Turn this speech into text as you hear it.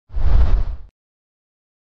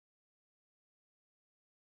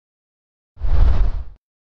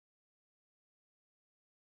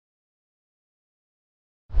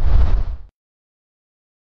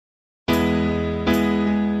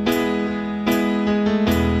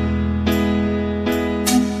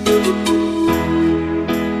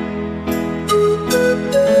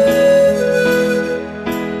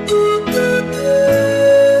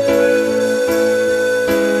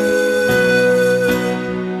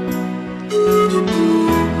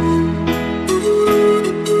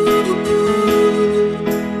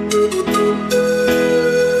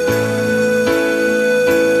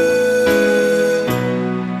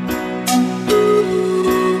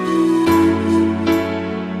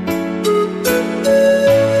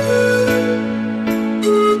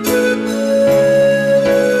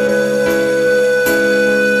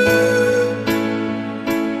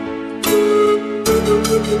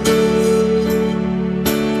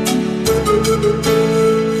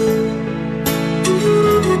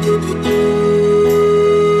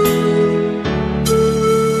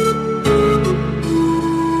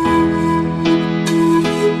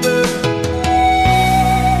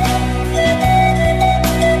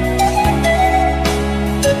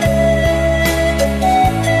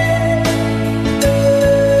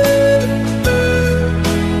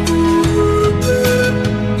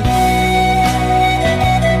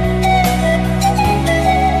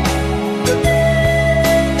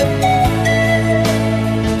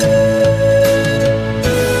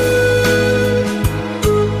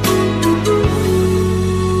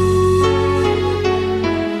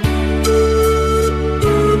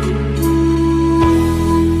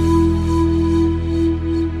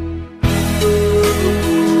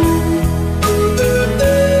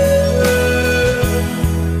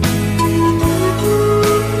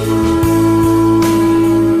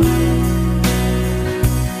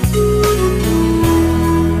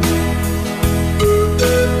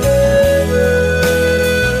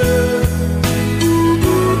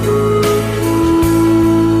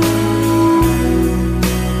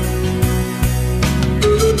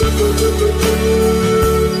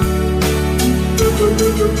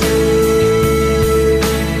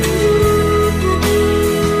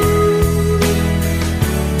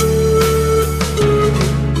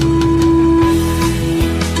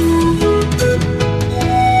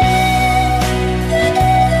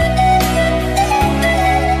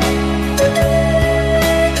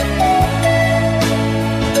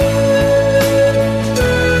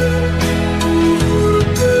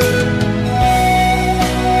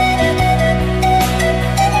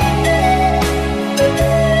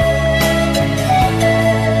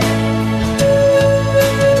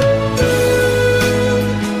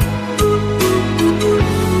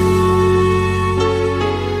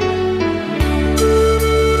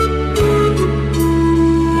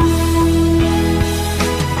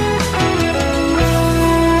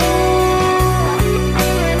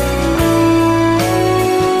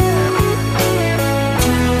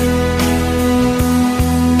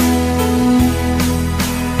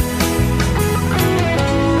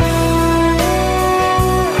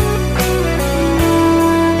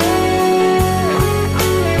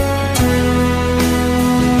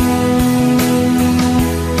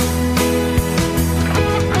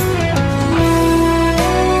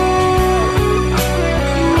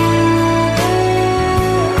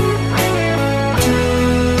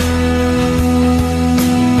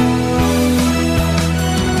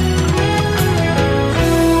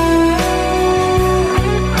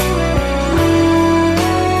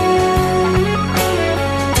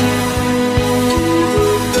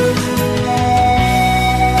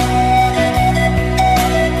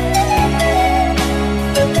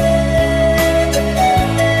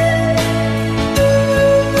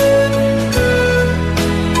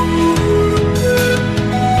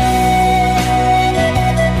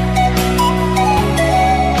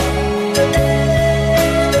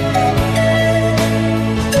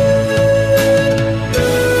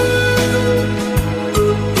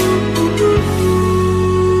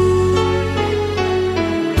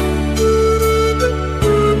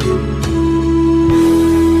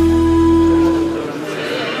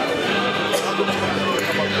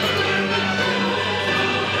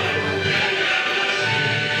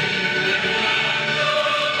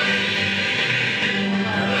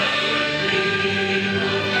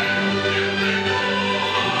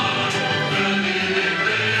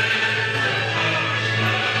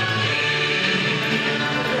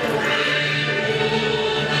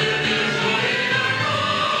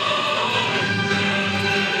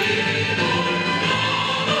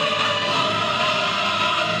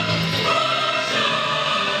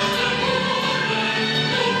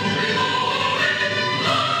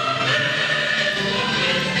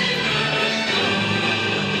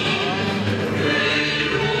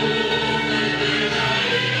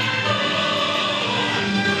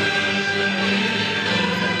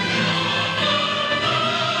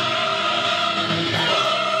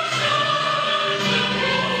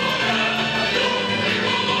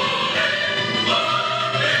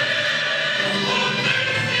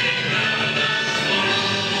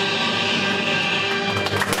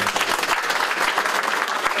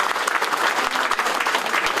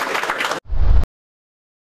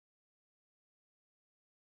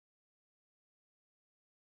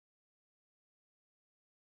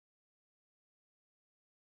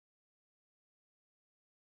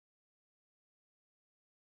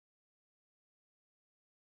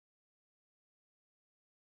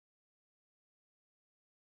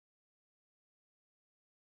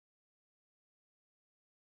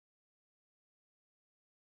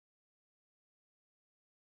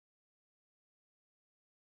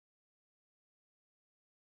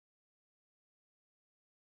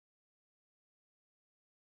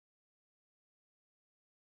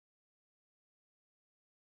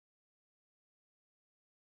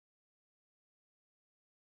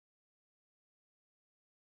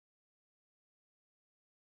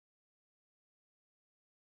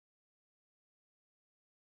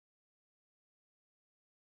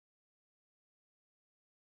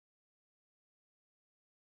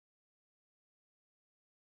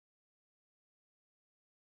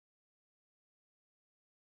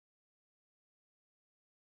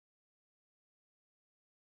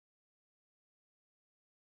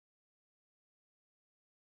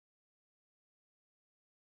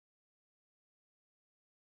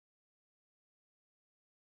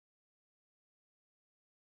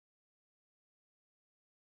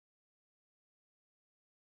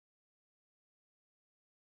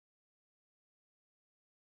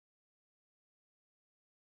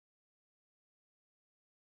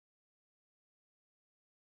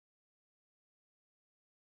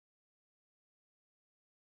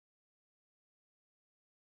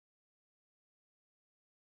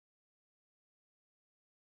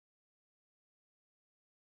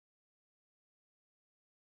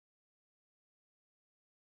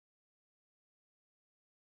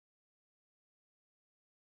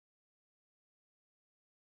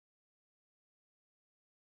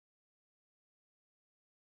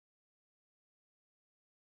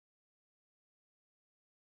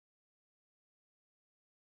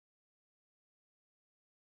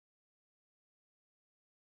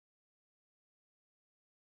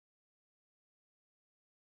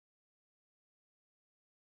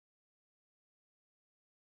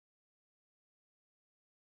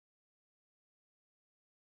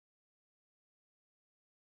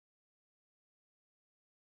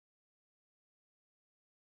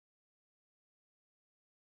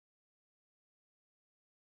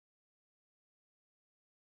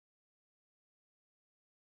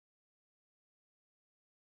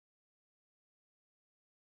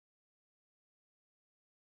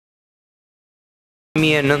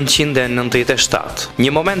1997,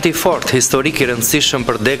 një moment i fortë historik i rëndësishëm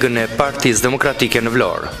për degën e Partisë Demokratike në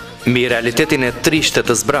Vlorë. Mbi realitetin e trishtë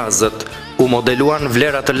të zbrazët, u modeluan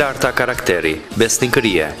vlera të larta karakteri,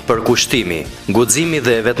 besnikërie, përkushtimi, guximi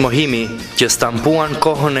dhe vetmohimi që stampuan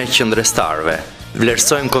kohën e qëndrestarëve.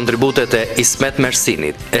 Vlerësojmë kontributet e Ismet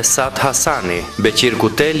Mersinit, Esat Hasani, Beqir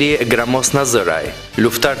Kuteli e Gramos Nazëraj,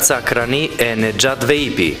 Luftar Cakrani e Nexhat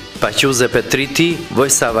Veipi, Paquze Petriti,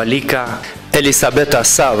 Vojsa Valika, Elisabeta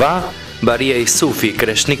Sava, Baria Isufi,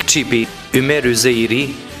 Kreshnik Qipi, Ymer Yzeiri,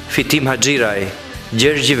 Fitim Haxhiraj,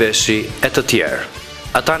 Gjergji Veshi e të tjerë.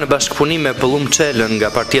 Ata në bashkëpunim me Pëllum Çelën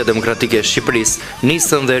nga Partia Demokratike e Shqipërisë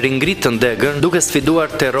nisën dhe ringritën degën duke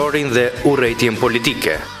sfiduar terrorin dhe urrejtjen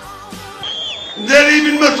politike.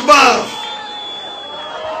 Nderimin më të madh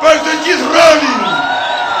për të gjithë rolin,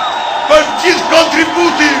 për të gjithë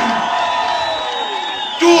kontributin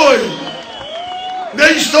tuaj në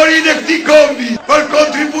historinë e këtij kombi, për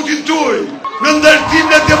kontributin tuaj në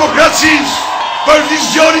ndërtimin e demokracisë, për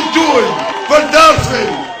vizionin tuaj, për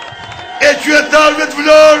dashjen e qytetarëve të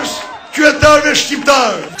Vlorës, qytetarëve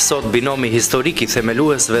shqiptarë. Sot binomi historik i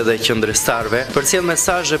themeluesve dhe qëndrestarëve përcjell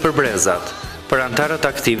mesazhe për brezat, për antarët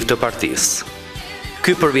aktiv të partisë.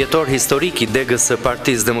 Ky përvjetor historik i degës së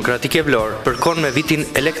Partisë Demokratike Vlorë përkon me vitin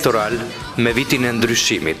elektoral, me vitin e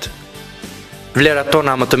ndryshimit. Vlerat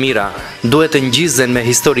tona më të mira duhet të ngjizen me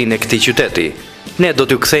historinë e këtij qyteti. Ne do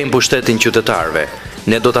t'ju kthejmë pushtetin qytetarëve.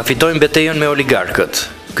 Ne do ta fitojmë betejën me oligarkët.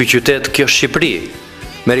 Ky qytet, kjo Shqipëri,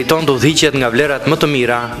 meriton të udhëhiqet nga vlerat më të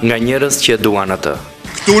mira nga njerëz që e duan atë.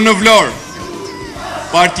 Këtu në Vlorë,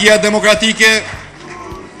 Partia Demokratike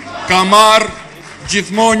ka marrë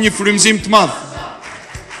gjithmonë një frymëzim të madh.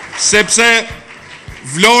 Sepse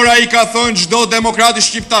Vlora i ka thënë çdo demokrati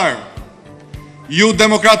shqiptar. Ju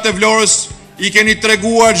demokratë të Vlorës i keni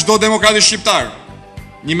treguar çdo demokrati shqiptar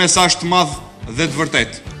një mesazh të madh dhe të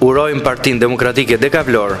vërtetë. Urojmë Partinë Demokratike Dega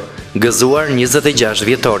Vlorë gëzuar 26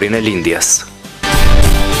 vjetorin e lindjes.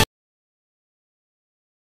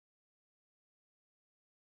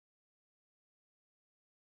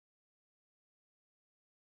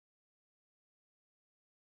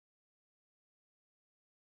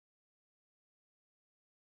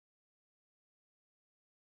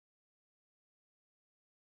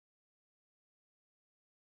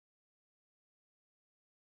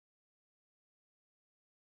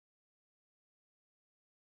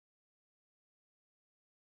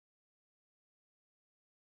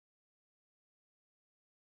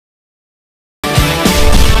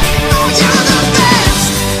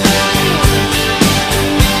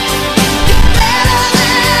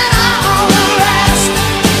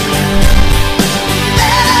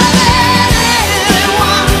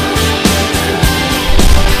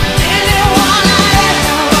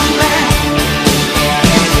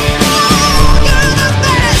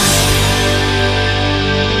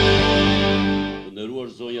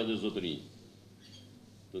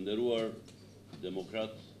 Të nderuar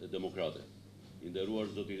demokrat e demokrate, i nderuar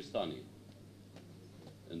zoti Ristani,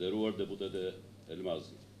 e nderuar deputete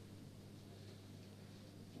Elmazi,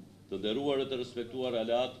 të nderuar e të respektuar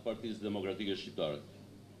aleat Partisë Demokratike Shqiptare,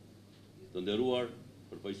 të nderuar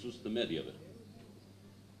përfaqësues të mediave,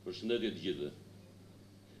 përshëndetje të gjithëve.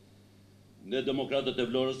 Ne demokratët e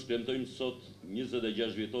Vlorës premtojmë sot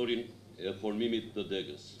 26 vjetorin e formimit të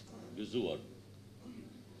degës, gëzuar.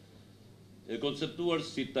 E konceptuar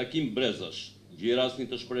si takim brezash, gjirasni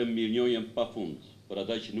të shpreh mirënjohjen pafund për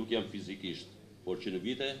ata që nuk janë fizikisht, por që në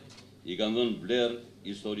vite i kanë dhënë vlerë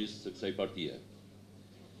historisë së kësaj partie.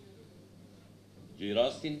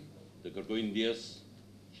 Gjirastin të kërkojnë ndjes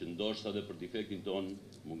që ndoshta dhe për defektin ton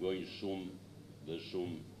mungojnë shumë dhe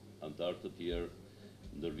shumë antarë të tjerë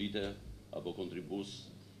ndër vite apo kontribues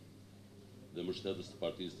dhe mbështetës të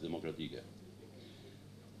Partisë Demokratike.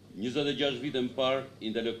 26 vite më parë,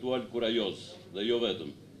 intelektual kurajoz dhe jo vetëm,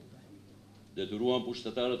 detyruan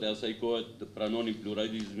pushtetarët e asaj kohe të pranonin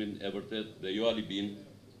pluralizmin e vërtet dhe jo alibin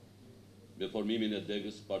me formimin e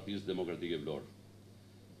degës Partisë Demokratike Vlorë.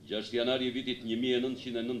 6 janari i vitit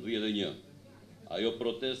 1991, ajo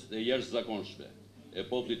protest e jashtëzakonshme e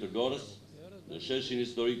popullit të Vlorës në sheshin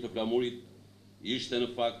historik të Flamurit ishte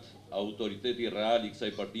në fakt autoriteti real i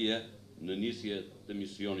kësaj partie në nisje të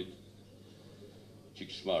misionit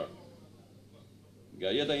qikshmar.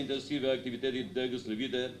 Nga jeta intensive e aktivitetit degës në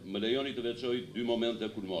vite, më lejoni të veçoj 2 momente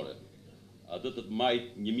kulmore. Atë të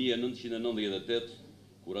majt 1998,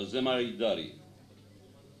 kur Azem Hajdari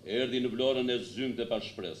erdhi në Vlorën e zymte pa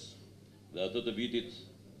shpresë, dhe atë të vitit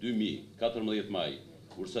 2000, 14 maj,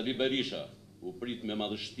 kur Sali Berisha u prit me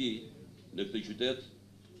madhështi në këtë qytet,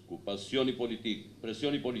 ku presioni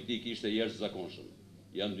politik ishte jashtëzakonshëm.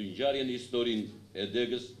 janë dy ngjarje në historinë e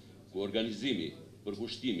degës ku organizimi,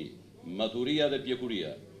 përkushtimi, maturia dhe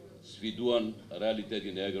pjekuria sfiduan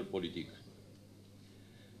realitetin e egër politik.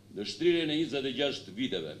 Në shtrirjen e 26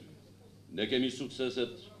 viteve, ne kemi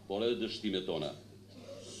sukseset, por edhe dështimet tona.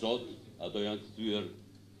 Sot, ato janë kthyer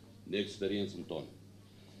në eksperiencën tonë.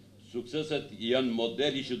 Sukseset janë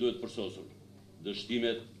modeli që duhet përsosur.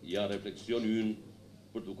 Dështimet janë refleksioni ynë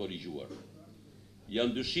për të korrigjuar.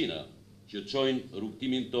 Janë dyshina që çojnë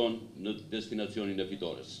rrugtimin tonë në destinacionin e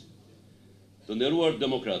fitores. Të nderuar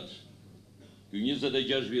demokrat, ky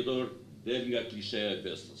 26 vjetor del nga klisheja e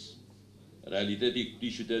festës. Realiteti i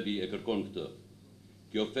këtij qyteti e kërkon këtë.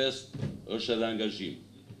 Kjo fest është edhe angazhim,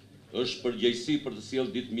 është përgjegjësi për të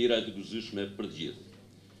sjellë ditë mira e të gëzyeshme për të gjithë.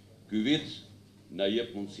 Ky vit na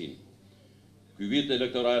jep mundësinë. Ky vit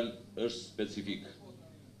elektoral është specifik.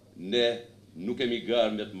 Ne nuk kemi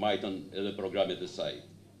garë me të majtën edhe programet e saj.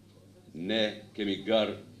 Ne kemi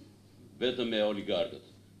garë vetëm me oligarkët.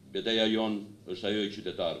 Betejja jonë është ajo e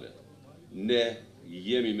qytetarëve. Ne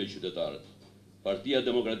jemi me qytetarët. Partia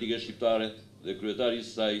Demokratike Shqiptare dhe kryetari i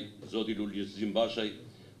saj, zoti Lulzim Bashaj,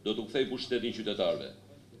 do të kthej pushtetin qytetarëve.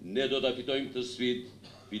 Ne do ta fitojmë këtë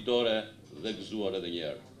sfidë fitore dhe gëzuar edhe një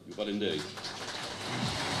herë. Ju falenderoj.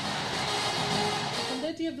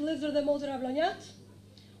 Përshëndetje vëllezër dhe motra vllonjat.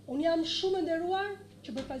 Unë jam shumë e nderuar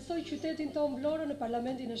që përfaqësoj qytetin tonë Vlorë në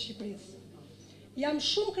Parlamentin e Shqipërisë. Jam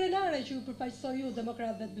shumë krenare që ju përfaqësoj ju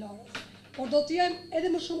demokratëve të Vlorës, por do të jem edhe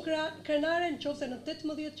më shumë krenare nëse në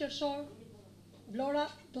 18 qershor Vlora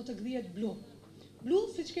do të gdhihet blu. Blu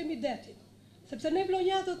siç kemi detin, sepse ne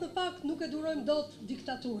vlonjatët në fakt nuk e durojmë dot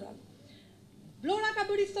diktaturën. Vlora ka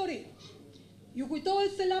bërë histori. Ju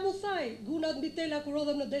kujtohet se la Musaj, gunat mbi tela kur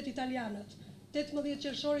rodhëm në det italianët. 18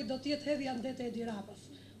 qershori do të jetë hedhja në det e Edi Ramës.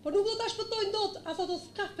 Por nuk do ta shpëtojnë dot as ato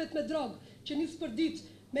skafet me drogë që nis për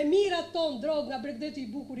ditë me mirat ton drogë nga Bregdeti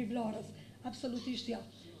i bukur i Vlorës. Absolutisht jo.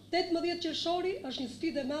 18 qershori është një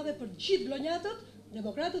sfidë e madhe për gjithë vlonjatët,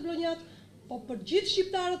 demokratët vlonjat, po për gjithë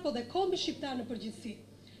shqiptarët, po dhe kombin shqiptar në përgjithësi.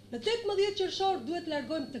 Në 18 qershor duhet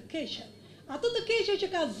largojmë të keqen. Ato të keqe që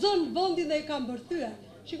ka zënë vendin dhe e ka mbërthyer.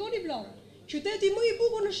 Shikoni Vlorën, qyteti më i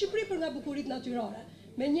bukur në Shqipëri për nga bukuritë natyrore,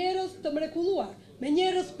 me njerëz të mrekulluar, me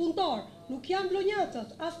njerëz punëtor, nuk janë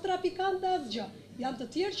vlonjatët, as trafikantë as gjë, janë të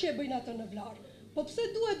tjerë që e bëjnë atë në Vlorë. Po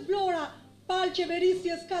pse duhet Vlora, palë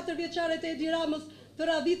qeverisjes 4 vjeçare të Edi Ramës, të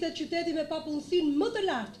radhitet qyteti me papunësinë më të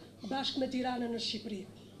lartë bashkë me Tiranën në Shqipëri?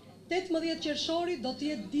 18 qershori do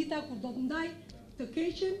të jetë dita kur do të ndaj të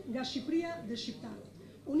keqen nga Shqipëria dhe shqiptarët.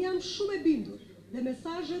 Unë jam shumë e bindur dhe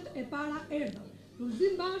mesazhet e para erdhën.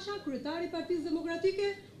 Lulzim Basha, kryetari i Partisë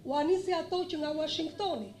Demokratike, u anisi ato që nga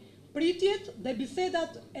Washingtoni. Pritjet dhe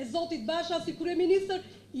bisedat e zotit Basha si kryeministër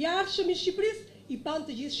i ardhshëm i Shqipërisë i pan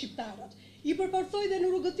të gjithë shqiptarët. I përforcoi dhe në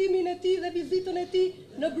rrugëtimin e tij dhe vizitën e tij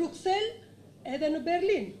në Bruksel edhe në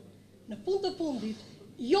Berlin. Në fund të fundit,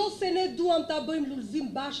 jo se ne duam ta bëjmë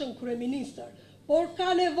Lulzim Bashën kryeministër, por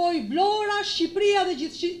ka nevojë Vlora, Shqipëria dhe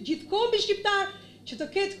gjithë kombi shqiptar që të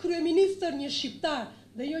ketë kryeministër një shqiptar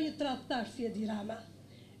dhe jo një tradhtar si Edi Rama.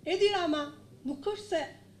 Edi Rama nuk është se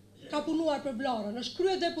ka punuar për Vlorën, është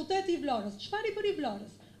kryedeputeti i Vlorës. Çfarë i bëri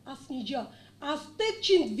Vlorës? Asnjë gjë. As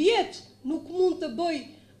 800 vjet nuk mund të bëj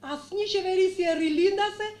asnjë qeverisje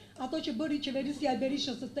rilindase ato që bëri qeverisja e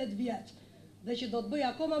Berishës së 8 vjet. Dhe që do të bëj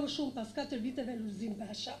akoma më shumë pas 4 viteve Lulzim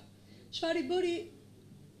Basha. Çfarë i bëri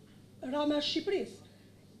Rama Shqipërisë?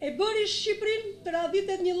 E bëri Shqipërinë të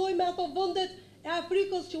radhitet një lloj me ato vendet e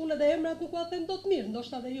Afrikës që unë edhe emrat nuk ua them dot mirë,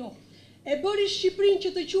 ndoshta edhe jo. E bëri Shqipërinë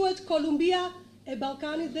që të quhet Kolumbia e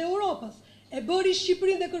Ballkanit dhe Europës. E bëri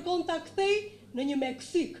Shqipërinë dhe kërkon ta kthej në një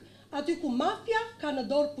Meksik, aty ku mafia ka në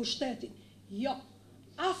dorë pushtetin. Jo,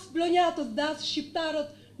 as vlonjatët dhe as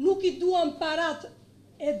shqiptarët nuk i duan parat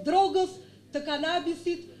e drogës, të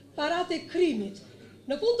kanabisit, parat e krimit.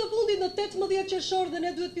 Në fund të fundit në 18 qershor dhe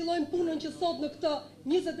ne duhet fillojmë punën që sot në këtë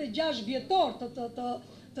 26 vjetor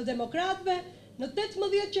të demokratëve, në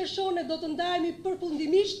 18 qershor ne do të ndajemi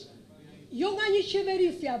përfundimisht, jo nga një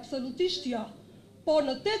qeverisje, absolutisht jo, por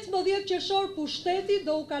në 18 qershor pushteti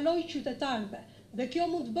do u kaloj qytetarëve, dhe kjo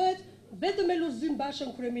mund të bëhet vetëm me Lulzim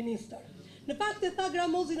Bashën kryeministër. Në fakt e tha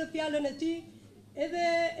Gramozi në fjalën e tij,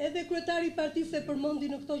 edhe kryetari i partisë e përmendi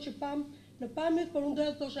në këto që pam, në pamjet, por unë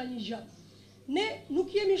doja të thosha një gjë. Ne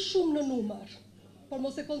nuk jemi shumë në numër, por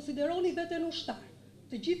mos e konsideroni veten ushtar.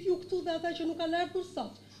 Të gjithë ju këtu dhe ata që nuk kanë ardhur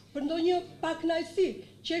sot, për ndonjë pakënaqësi,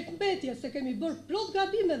 çelëmbetje se kemi bërë plot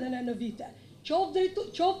gabime edhe ne në vite. Qoftë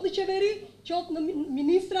në qeveri, qoftë në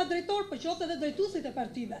ministra drejtor, por qoftë edhe drejtuesit e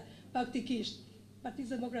partive, faktikisht,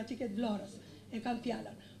 Partisë Demokratike të Vlorës e kanë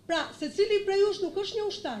fjalën. Pra, secili prej jush nuk është një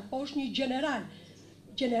ushtar, po është një general.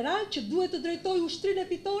 general që duhet të drejtojë ushtrinë e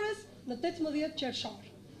fitores në 18 qershor.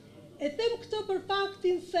 E them këtë për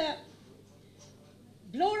faktin se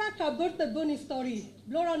Vlora ka bërë të bën histori.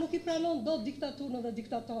 Vlora nuk i pranon dot diktaturën dhe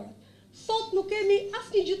diktatorët. Sot nuk kemi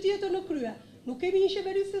asnjë gjë tjetër në krye. Nuk kemi një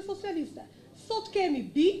qeverisje socialiste. Sot kemi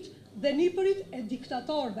bijt dhe nipërit e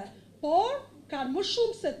diktatorëve. Por kanë më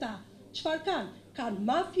shumë se ta. Çfarë kanë? Kanë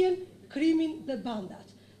mafjen, krimin dhe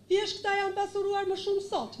bandat. Thjesht këta janë pasuruar më shumë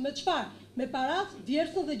sot. Me çfarë? Me parat,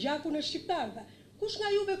 djersën dhe gjakun e shqiptarëve. Kush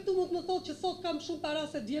nga juve këtu mund të më thotë që sot kam shumë para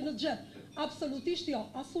se dje në xhep? Absolutisht jo,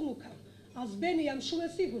 as unë nuk kam. As Beni jam shumë e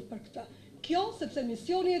sigurt për këtë. Kjo sepse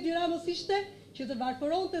misioni e Edi Ramës ishte që të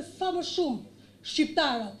varfëronte sa më shumë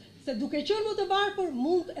shqiptarët, se duke qenë më të varfër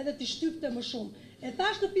mund edhe të shtypte më shumë. E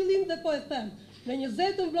thash në fillim dhe po e them, në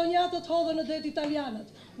 20 vlonjatët hodhën në det italianët.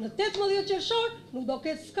 Në 18 qershor nuk do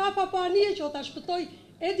ketë skap apo anije që ta shpëtoj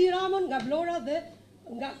Edi Ramën nga Vlora dhe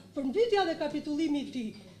nga përmbyti dhe kapitullimi i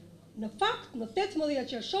tij. Në fakt, në 18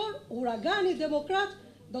 qershor, uragani demokrat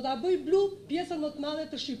do ta bëj blu pjesën më të madhe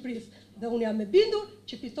të Shqipërisë. Dhe unë jam e bindur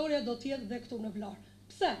që fitoria do të jetë dhe këtu në Vlorë.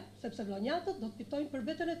 Pse? Sepse vlonjatët do të fitojnë për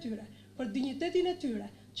veten e tyre, për dinjitetin e tyre.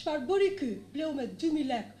 Çfarë bëri ky? Bleu me 2000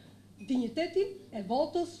 lekë dinjitetin e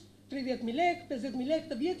votës, 30.000 lekë, 50.000 lekë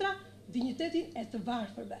të vjetra, dinjitetin e të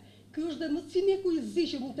varfërve. Ky është dhe më ciniku i zi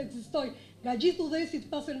që mund të ekzistojë nga gjithë udhëheqësit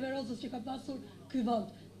pas Enverozës që ka pasur ky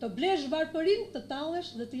vend. Të blesh varfërin, të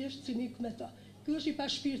tallesh dhe të jesh cinik me të. Ky është i pa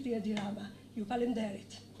shpirti Edi Rama. Ju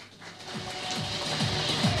falenderit.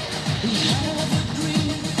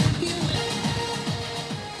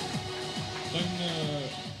 Dojmë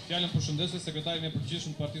fjalën përshëndesjes sekretarin e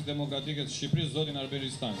përgjithshëm të Partisë Demokratike të Shqipërisë, zotin Arberi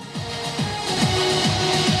Stani.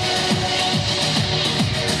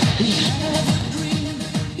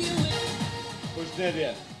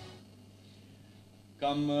 Përshëndetje.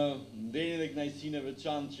 Kam nderin dhe kënaqësinë e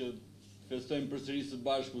veçantë që festojmë përsëri së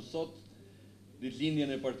bashku sot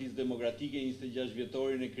ditëlindjen e Partisë Demokratike, 26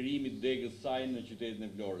 vjetorin e krijimit të degës saj në qytetin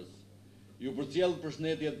e Vlorës. Ju përcjell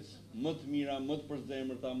përshëndetjet më të mira, më të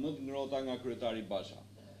përzemërta, më të ngrohta nga kryetari Basha.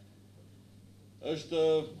 Është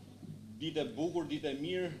ditë e bukur, ditë e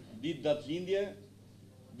mirë, ditë datëlindje,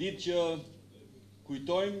 ditë që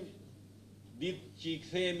kujtojmë, ditë që i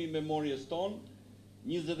kthehemi memorjes tonë.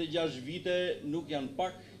 26 vite nuk janë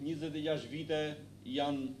pak, 26 vite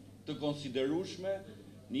janë të konsiderueshme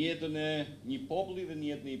në jetën e një populli dhe në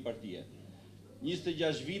jetën e një partie.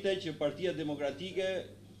 26 vite që Partia Demokratike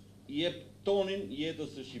i jep tonin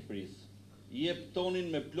jetës së Shqipërisë. I jep tonin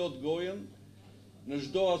me plot gojën në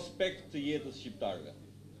çdo aspekt të jetës shqiptarëve.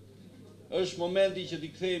 Është momenti që t'i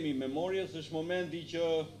kthehemi memorjes, është momenti që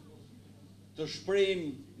të shprehim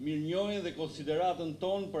mirënjohjen dhe konsideratën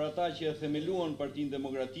tonë për ata që e themeluan Partinë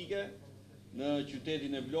Demokratike në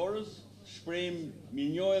qytetin e Vlorës. Shprehim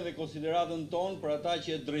mirënjohjen dhe konsideratën tonë për ata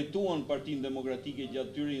që e drejtuan Partinë Demokratike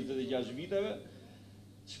gjatë këtyre 26 viteve.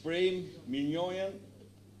 Shprehim mirënjohjen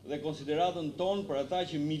dhe konsideratën tonë për ata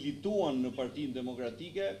që milituan në Partinë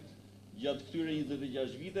Demokratike gjatë këtyre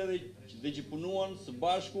 26 viteve dhe që punuan së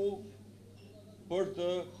bashku për të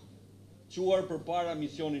çuar përpara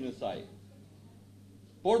misionin e saj.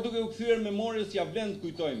 Por duke u kthyer memorjes, ja vlen të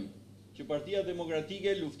kujtojmë që Partia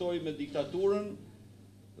Demokratike luftoi me diktaturën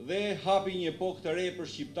dhe hapi një epokë të re për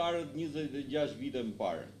shqiptarët 26 vite më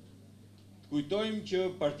parë. Të kujtojmë që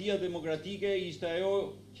Partia Demokratike ishte ajo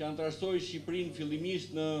që antarësoi Shqipërinë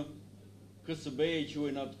fillimisht në KSB, e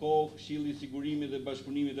quajnë atë kohë Këshilli i Sigurimit dhe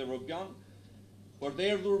Bashkëpunimit Evropian, për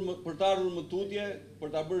të ardhur më tutje,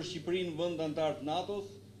 për ta bërë Shqipërinë vend antar të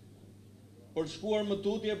NATO-s, për të shkuar më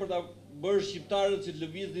tutje, për ta bërë shqiptarët që të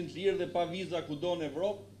lëviznin të lirë dhe pa viza kudo në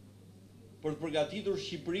Evropë, për të përgatitur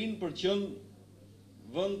Shqipërinë për të qenë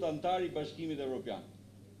vend antar i Bashkimit Evropian.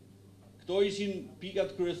 Këto ishin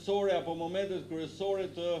pikat kryesore apo momentet kryesore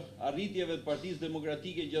të arritjeve të Partisë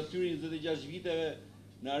Demokratike gjatë këtyre 26 viteve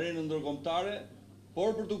në arenën ndërkombëtare,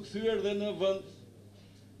 por për të kthyer dhe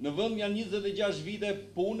në vend janë 26 vite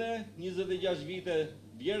pune, 26 vite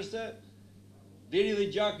vjerse, deri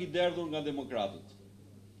dhe gjak i derdhur nga demokratët.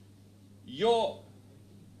 Jo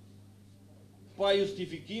pa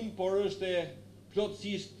justifikim, por është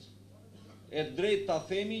plotësisht e drejtë ta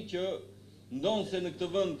themi që ndonse në këtë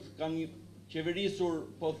vend kanë qeverisur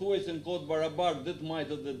pothuajse në kohë barabartë dhe të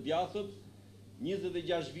majtët dhe të djathët,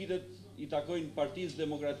 26 vitet i takojnë Partisë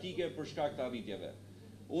Demokratike për shkak të arritjeve.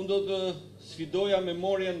 Unë do të sfidoja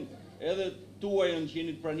memorien edhe tuajën që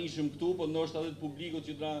jeni të pranishëm këtu, po ndoshta edhe të publikut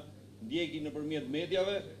që na ndjekin nëpërmjet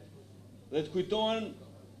medjave, dhe të kujtohen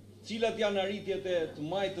cilat janë arritjet e të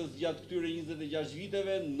majtës gjatë këtyre 26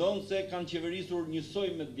 viteve, ndonse kanë qeverisur njësoj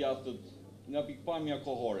me të djathët nga pikpamja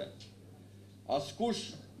kohore.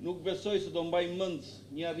 Askush nuk besoj se do mbaj mend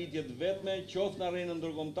një arritje të vetme, qoftë në arenën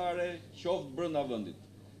ndërkombëtare, qoftë brenda vendit.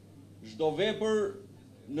 Çdo vepër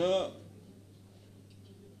në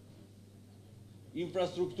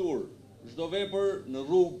infrastrukturë, çdo vepër në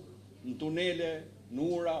rrugë, në tunele, në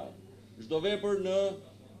ura, çdo vepër në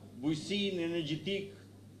bujqësinë energjetik,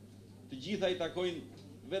 të gjitha I takojnë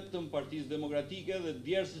vetëm Partisë Demokratike dhe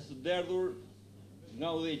djersës së derdhur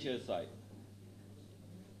nga udhëheqja e saj.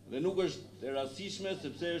 Dhe nuk është e rastishme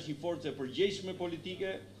sepse është një forcë e përgjegjshme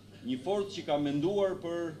politike, një forcë që ka menduar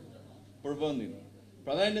për vendin.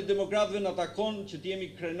 Prandaj ne demokratëve na takon që të jemi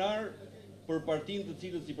krenar për partinë të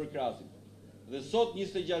cilës I përkrasim. Dhe sot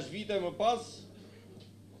 26 vite më pas,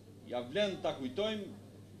 ja vlen ta kujtojmë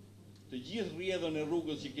të gjithë rrjedhën e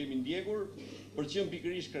rrugës që kemi ndjekur për të qenë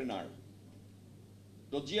pikërisht krenar.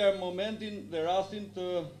 Do të gjej momentin dhe rastin të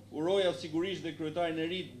uroja sigurisht dhe kryetarin e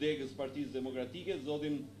ri të degës Partisë Demokratike,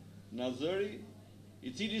 zotin Nazëri,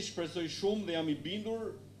 I cili shpresoj shumë dhe jam I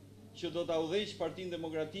bindur që do ta udhëheq Partinë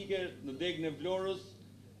Demokratike në degën e Vlorës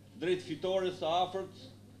drejt fitores së afërt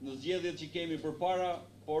në zgjedhjet që kemi përpara,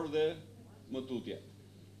 por dhe më tutje.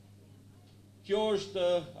 Kjo është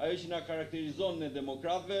ajo që na karakterizon ne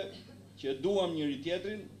demokratëve, që e duam njëri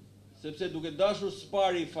tjetrin, sepse duke dashur së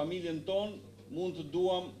pari familjen tonë, mund të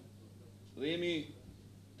duam dhe jemi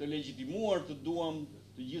të legjitimuar të duam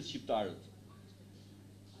të gjithë shqiptarët.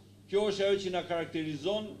 Kjo është ajo që na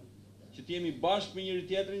karakterizon, që të jemi bashkë me njëri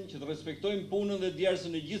tjetrin, që të respektojmë punën dhe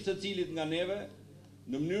djersën e gjithë secilit nga neve,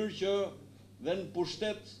 në mënyrë që dhe në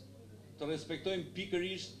pushtet të respektojmë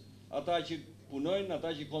pikërisht ata që punojnë,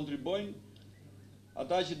 ata që kontribojnë,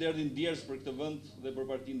 ata që derdhin djersë për këtë vend dhe për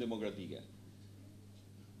Partinë Demokratike.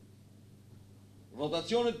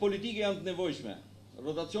 Rotacionet politike janë të nevojshme.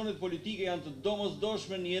 Rotacionet politike janë të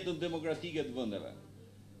domosdoshme në jetën demokratike të vendeve.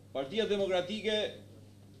 Partia Demokratike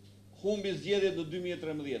humbi zgjedhjet në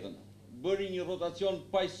 2013. Bëri një rotacion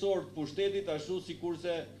paqësor të pushtetit, ashtu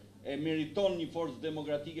sikurse e meriton një forcë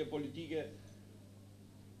demokratike politike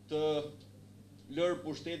të lërë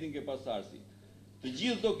pushtetin ke pasardhësi. Të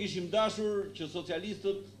gjithë do kishim dashur që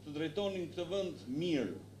socialistët të drejtonin këtë vend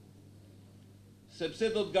mirë,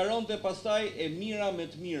 sepse do të garonte pastaj e mira me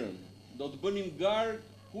të mirën. Do të bënim garë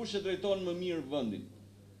kush e drejton më mirë vendin.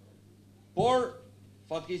 Por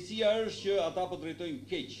fatkeqësia është që ata po drejtojnë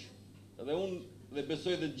keq. Dhe unë dhe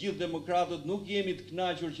besoj dhe gjithë demokratët nuk jemi të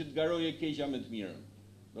kënaqur që të garojë e keqja me të mirën.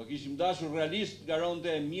 Do kishim dashur realisht të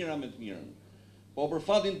garonte e mira me të mirën. Po për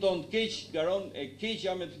fatin ton të keq, garon e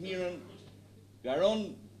keqja me të mirën, garon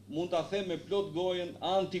mund ta them me plot gojen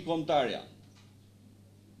antikombëtarja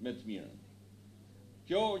me të mirën.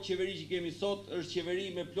 Kjo qeveri që kemi sot është qeveri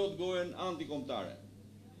me plot gojen antikombëtare.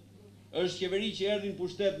 Është qeveri që erdhi në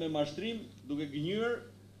pushtet me mashtrim, duke gënjur.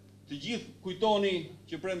 Të gjithë kujtoni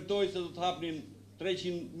që premtoi se do të hapnin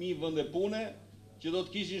 300.000 vende pune, që do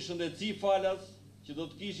të kishin shëndetësi falas, që do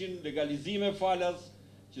të kishin legalizime falas,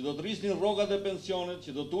 që do të rrisnin rrogat e pensionet,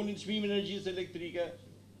 që do të ulnin çmimin e energjisë elektrike,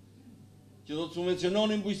 që do të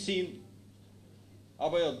subvenciononin bujqësinë,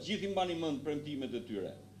 apo jo, të gjithë I mbani mend premtimet e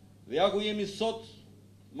tyre. Dhe ja ku jemi sot,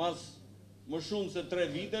 mas më shumë se 3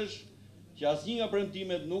 vitesh, që asnjë nga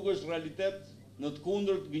premtimet nuk është realitet, në të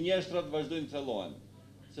kundërt gënjeshtrat vazhdojnë të thellohen,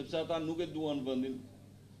 sepse ata nuk e duan vendin,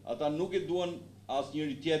 ata nuk e duan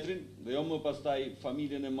asnjëri tjetrin, dhe jo më pastaj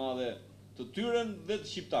familjen e madhe të tyre dhe të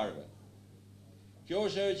shqiptarëve. Kjo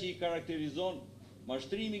është ajo që I karakterizon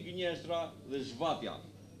mashtrimi, gënjeshtra dhe zhvatja.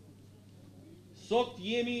 Sot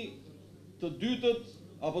jemi të dytët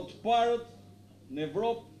apo të parët në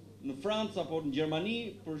Evropë, në Francë apo në Gjermani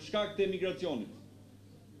për shkak të emigracionit.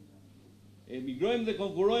 Emigrojmë dhe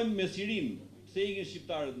konkurrojmë me Sirinë, pse ikin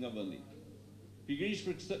shqiptarët nga vendi. Pikërisht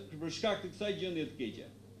për shkak të kësaj gjendje të keqe.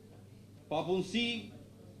 Papunësi,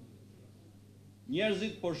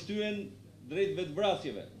 njerëzit po shtyen drejt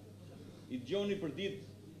vetvrasjeve. I dëgjoni për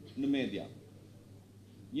ditë në media.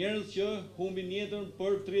 Njerëz që humbin jetën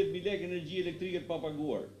për 30.000 lekë energji elektrike të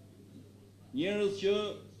papaguar. Njerëz që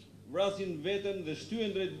vrasin veten dhe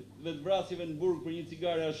shtyen drejt vetvrasjeve në burg për një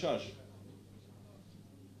cigare hashash.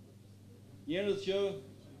 Njerëz që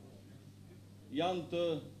janë të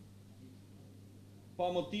pa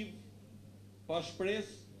motiv, pa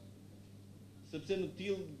shpresë, sepse në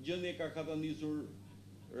tillë gjendje ka katandisur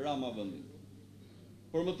Rama vendin.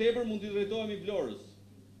 Por më tepër mund t'i drejtohemi Vlorës.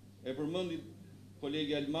 E përmendi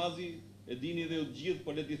kolegi Almazi, e dini dhe ju të gjithë,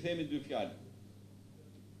 por le t'i themi 2 fjalë.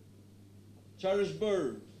 Çfarë është bërë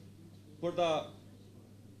për ta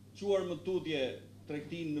quar më tutje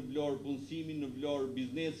tregtinë në Vlorë, punësimin në Vlorë,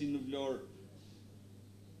 biznesin në Vlorë,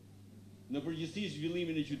 në përgjithësi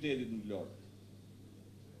zhvillimin e qytetit në Vlorë.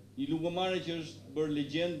 Një lungomare që është bërë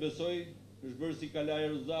legjend, besoj, është bërë si kalaja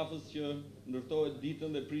e Ruzafës që ndërtohet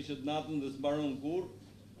ditën dhe prishet natën dhe s'mbaron kurrë.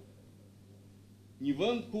 Një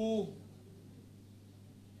vend ku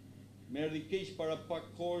me erdhi keq para pak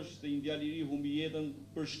kohësh dhe një djalë i ri humbi jetën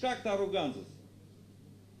për shkak të arrogancës,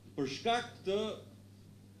 për shkak të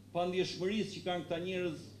pandjeshmërisë që kanë këta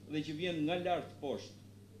njerëz dhe që vjen nga lart poshtë.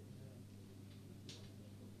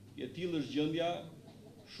 E tillë është gjendja,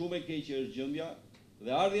 shumë e keqe është gjendja,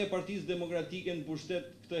 dhe ardhja e Partisë Demokratike në pushtet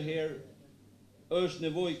këtë herë është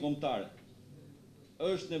nevojë kombëtare.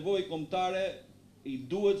 Është nevojë kombëtare, i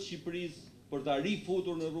duhet Shqipërisë për ta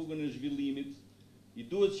rifutur në rrugën e zhvillimit, i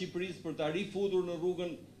duhet Shqipërisë për ta rifutur në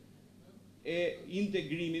rrugën e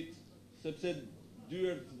integrimit, sepse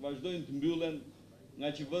dyert vazhdojnë të mbyllen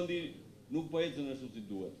nga që vendi nuk po ecën ashtu si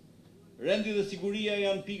duhet. Rendi dhe siguria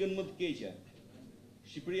janë pikën më të keqe.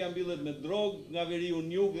 Shqipëria mbyllet me drogë nga veriu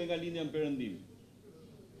në jug dhe nga linja në perëndim.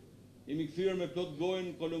 Jemi kthyer me plot gojën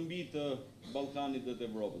në Kolumbi të Ballkanit dhe të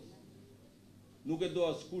Evropës. Nuk e do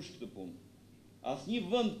askush këtë punë. Asnjë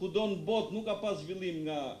vend kudo në botë nuk ka pas zhvillim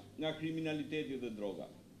nga kriminaliteti dhe droga.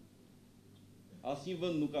 Asnjë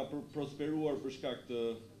vend nuk ka prosperuar për shkak të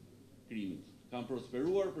krimit. Kanë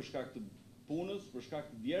prosperuar për shkak të punës, për shkak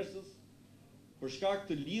të djersës, për shkak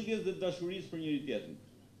të lidhjes dhe dashurisë për njëri tjetrin.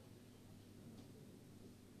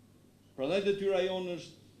 Prandaj detyra jonë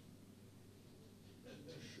është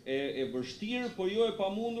e vështirë, por jo e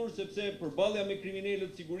pamundur, sepse përballja me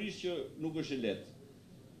kriminalët sigurisht që nuk është e lehtë.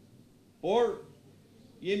 Por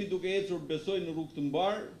jemi duke ecur, besoj, në rrugë të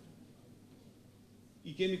mbar.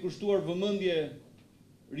 I kemi kushtuar vëmendje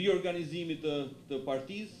riorganizimit të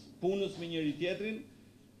partisë, punës me njëri tjetrin,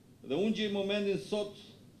 dhe unë gjej momentin sot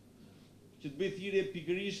që të bëj thirrje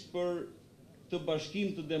pikërisht për të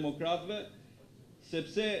bashkim të demokratëve,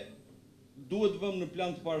 sepse duhet vëmë në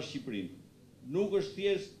plan të parë Shqipërinë. Nuk është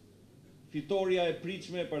thjesht fitoria e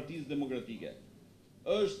pritshme e Partisë Demokratike.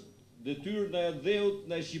 Është detyrë ndaj dheut,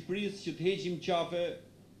 ndaj Shqipërisë që të heqim qafe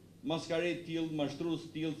maskaret tillë, mashtrues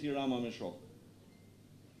tillë si Rama me shok.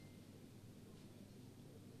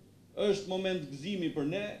 Është moment gëzimi për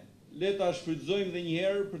ne, le ta shfrytëzojmë edhe një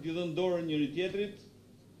herë për t'i dhënë dorën njëri tjetrit,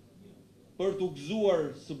 për t'u gëzuar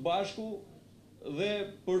së bashku dhe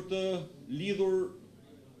për të lidhur,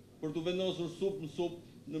 për t'u vendosur supë në supë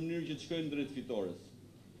në mënyrë që të shkojmë drejt fitores.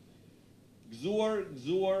 Gëzuar,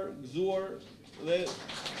 gëzuar, gëzuar dhe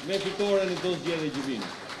me fitoren e do zgjedhje gjymin.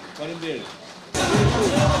 Faleminderit.